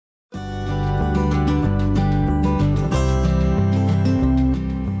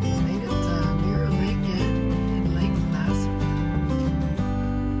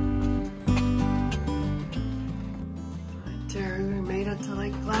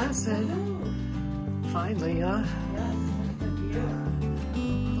Placid. Finally, huh? Yes, a view. A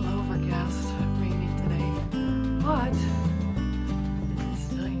little overcast, rainy today, but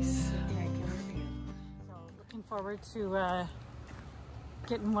it's nice. So looking forward to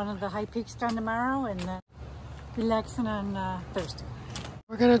getting one of the high peaks done tomorrow and relaxing on Thursday.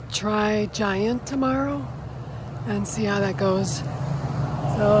 We're gonna try Giant tomorrow and see how that goes.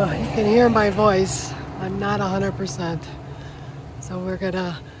 So you can hear my voice. I'm not 100%. So we're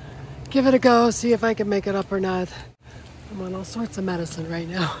gonna give it a go, see if I can make it up or not. I'm on all sorts of medicine right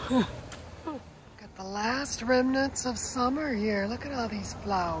now. Got the last remnants of summer here. Look at all these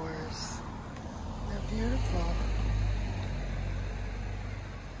flowers. They're beautiful.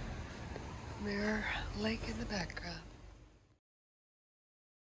 Mirror Lake in the background.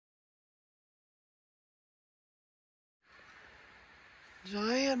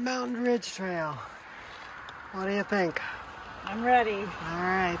 Giant Mountain Ridge Trail. What do you think? I'm ready. All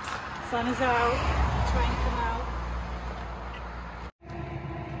right. Sun is out. Trying to come out.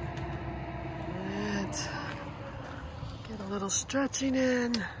 Let's get a little stretching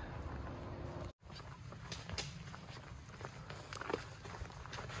in.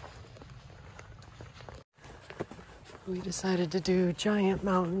 We decided to do Giant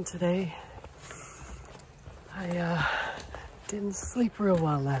Mountain today. I didn't sleep real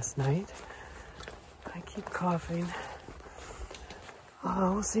well last night. I keep coughing.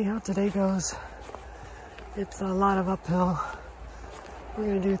 We'll see how today goes. It's a lot of uphill. We're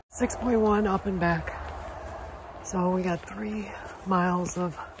gonna do 6.1 up and back. So we got 3 miles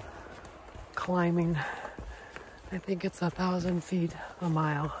of climbing. I think it's 1,000 feet a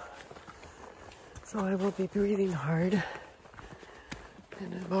mile. So I will be breathing hard,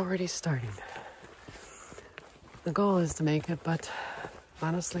 and I'm already starting. The goal is to make it, but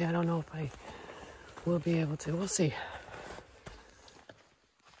honestly, I don't know if I will be able to. We'll see.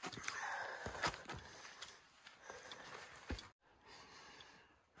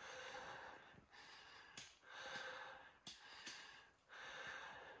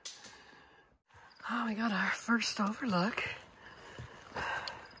 Oh, we got our first overlook.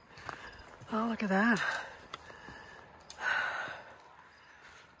 Oh, look at that.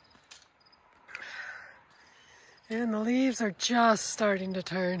 And the leaves are just starting to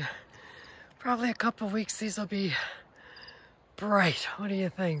turn. Probably a couple weeks these will be bright. What do you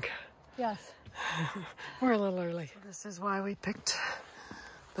think? Yes. We're a little early. This is why we picked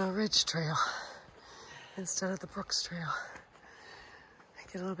the Ridge Trail instead of the Brooks Trail. I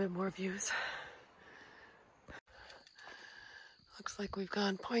get a little bit more views. Looks like we've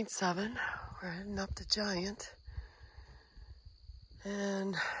gone 0.7. We're heading up to Giant.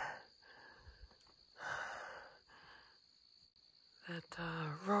 And that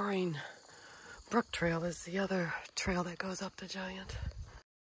Roaring Brook Trail is the other trail that goes up to Giant.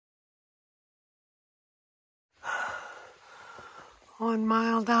 One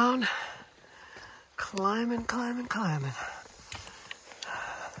mile down, climbing, climbing, climbing.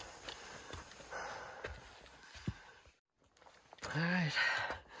 All right,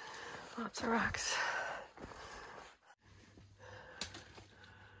 lots of rocks.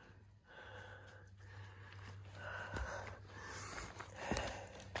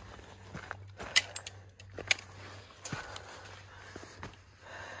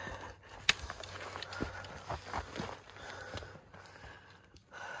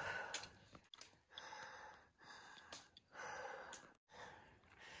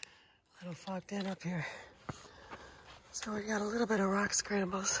 A little fogged in up here. So we got a little bit of rock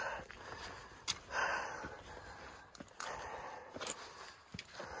scrambles.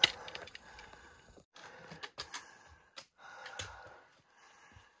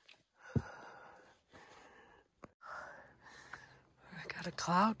 I got a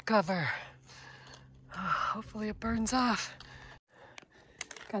cloud cover. Hopefully it burns off.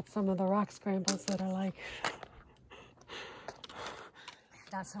 Got some of the rock scrambles that are like...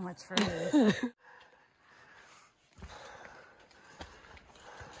 Not so much for me.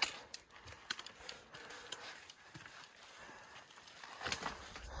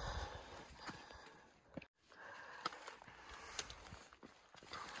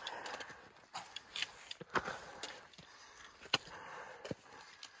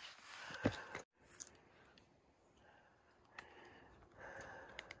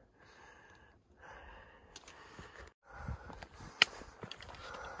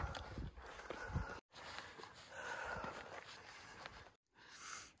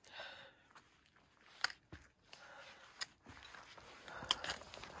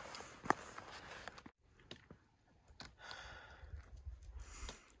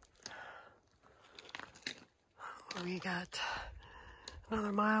 We got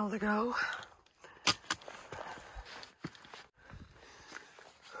Another mile to go.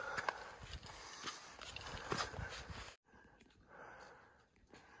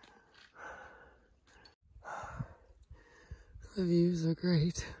 The views are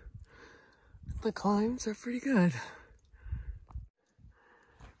great. The climbs are pretty good.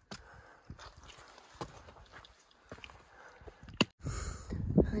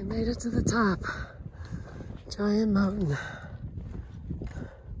 I made it to the top. Giant mountain.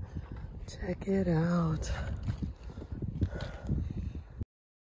 Check it out.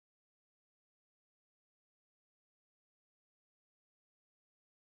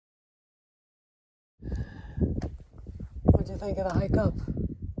 What'd you think of the hike up?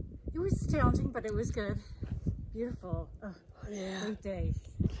 It was challenging, but it was good. Beautiful. Oh, yeah. Great day.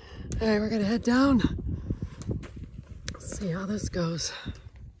 Hey, we're gonna head down. Let's see how this goes.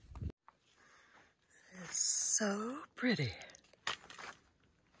 It's so pretty.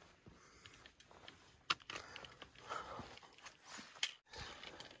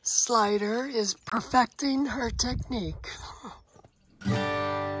 Slider is perfecting her technique.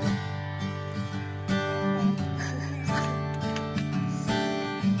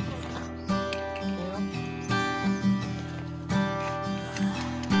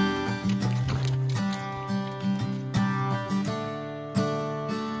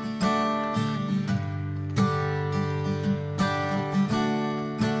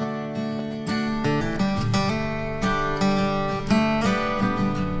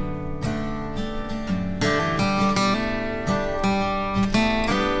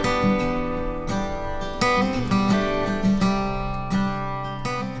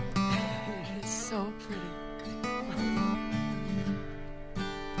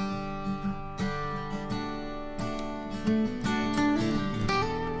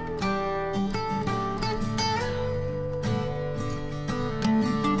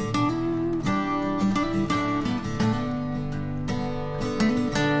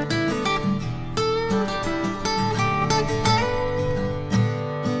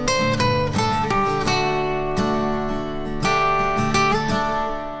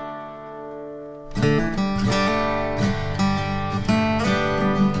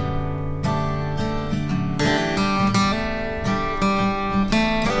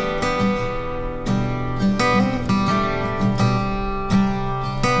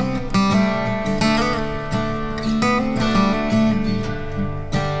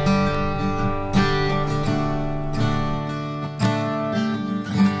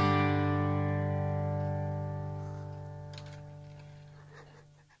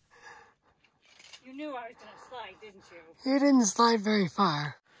 You didn't slide very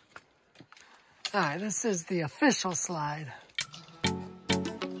far. All right, this is the official slide.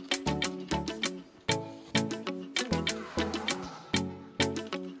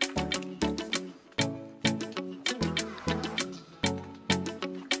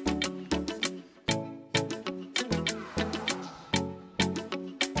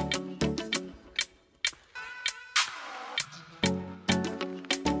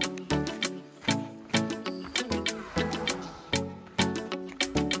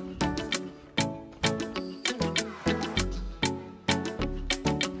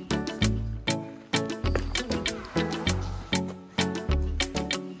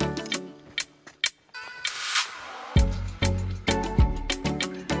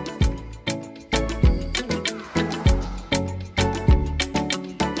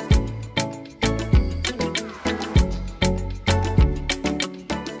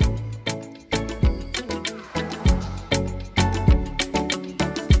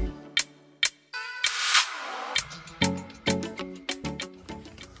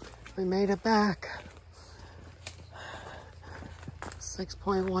 We made it back.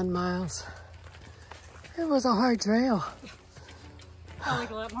 6.1 miles. It was a hard trail. Felt like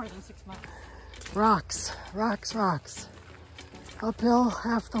a lot more than 6 miles. Rocks, rocks, rocks. Uphill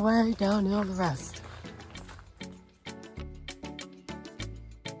half the way, downhill the rest.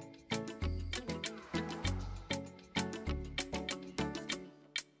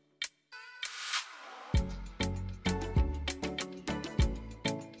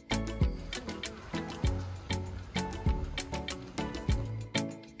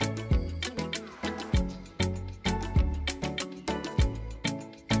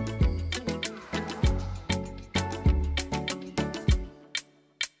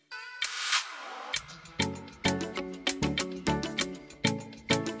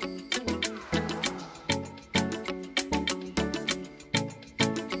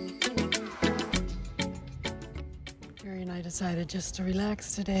 I decided just to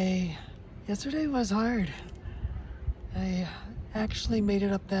relax today. Yesterday was hard. I actually made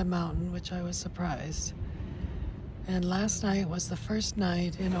it up that mountain, which I was surprised. And last night was the first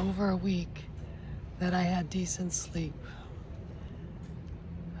night in over a week that I had decent sleep.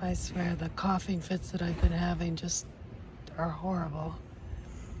 I swear the coughing fits that I've been having just are horrible.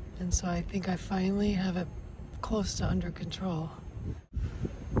 And so I think I finally have it close to under control.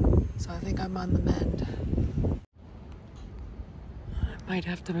 So I think I'm on the mend. I might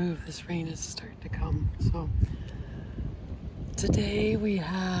have to move. This rain is starting to come. So today we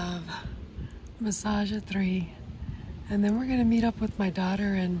have massage at 3, and then we're gonna meet up with my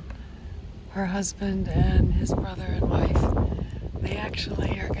daughter and her husband and his brother and wife. They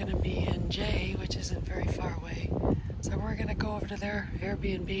actually are gonna be in Jay, which isn't very far away. So we're gonna go over to their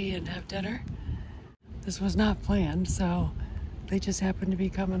Airbnb and have dinner. This was not planned, so they just happened to be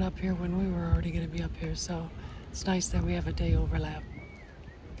coming up here when we were already gonna be up here. So it's nice that we have a day overlap.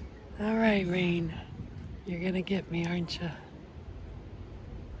 All right, rain, you're gonna get me, aren't you?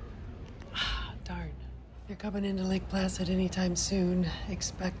 Ah, darn. If you're coming into Lake Placid anytime soon,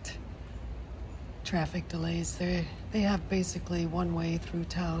 expect traffic delays. They have basically one way through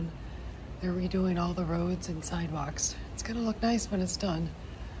town. They're redoing all the roads and sidewalks. It's gonna look nice when it's done,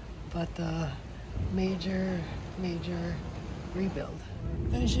 but major rebuild.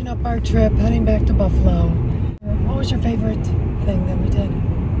 Finishing up our trip, heading back to Buffalo. What was your favorite thing that we did?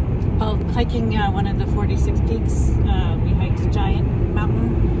 Well, hiking one of the 46 peaks. We hiked Giant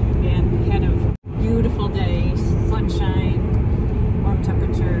Mountain and had a beautiful day, sunshine, warm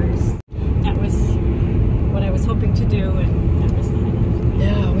temperatures. That was what I was hoping to do, and that was the highlight.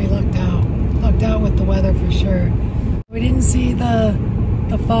 Yeah, we lucked out with the weather for sure. We didn't see the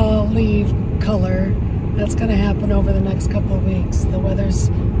fall leaf color. That's going to happen over the next couple of weeks. The weather's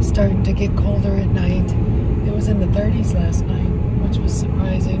starting to get colder at night. It was in the 30s last night, which was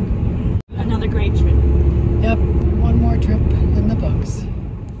surprising. Another great trip. Yep, one more trip in the books.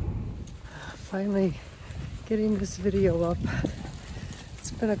 Finally getting this video up.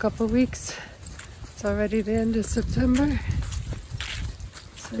 It's been a couple of weeks. It's already the end of September.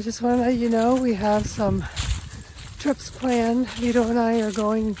 So I just want to let you know we have some trips planned. Vito and I are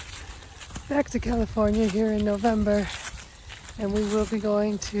going back to California here in November, and we will be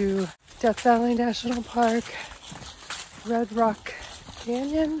going to Death Valley National Park, Red Rock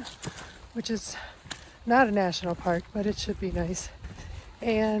Canyon, which is not a national park, but it should be nice,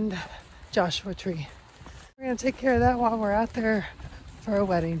 and Joshua Tree. We're going to take care of that while we're out there for a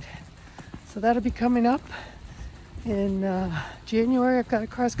wedding. So that'll be coming up in January. I've got a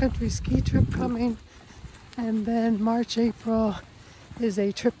cross-country ski trip coming, and then March, April is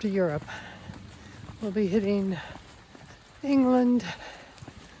a trip to Europe. We'll be hitting England,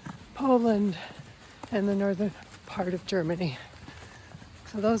 Poland, and the northern part of Germany.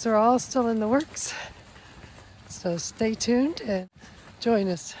 So those are all still in the works. So stay tuned and join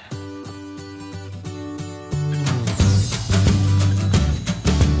us.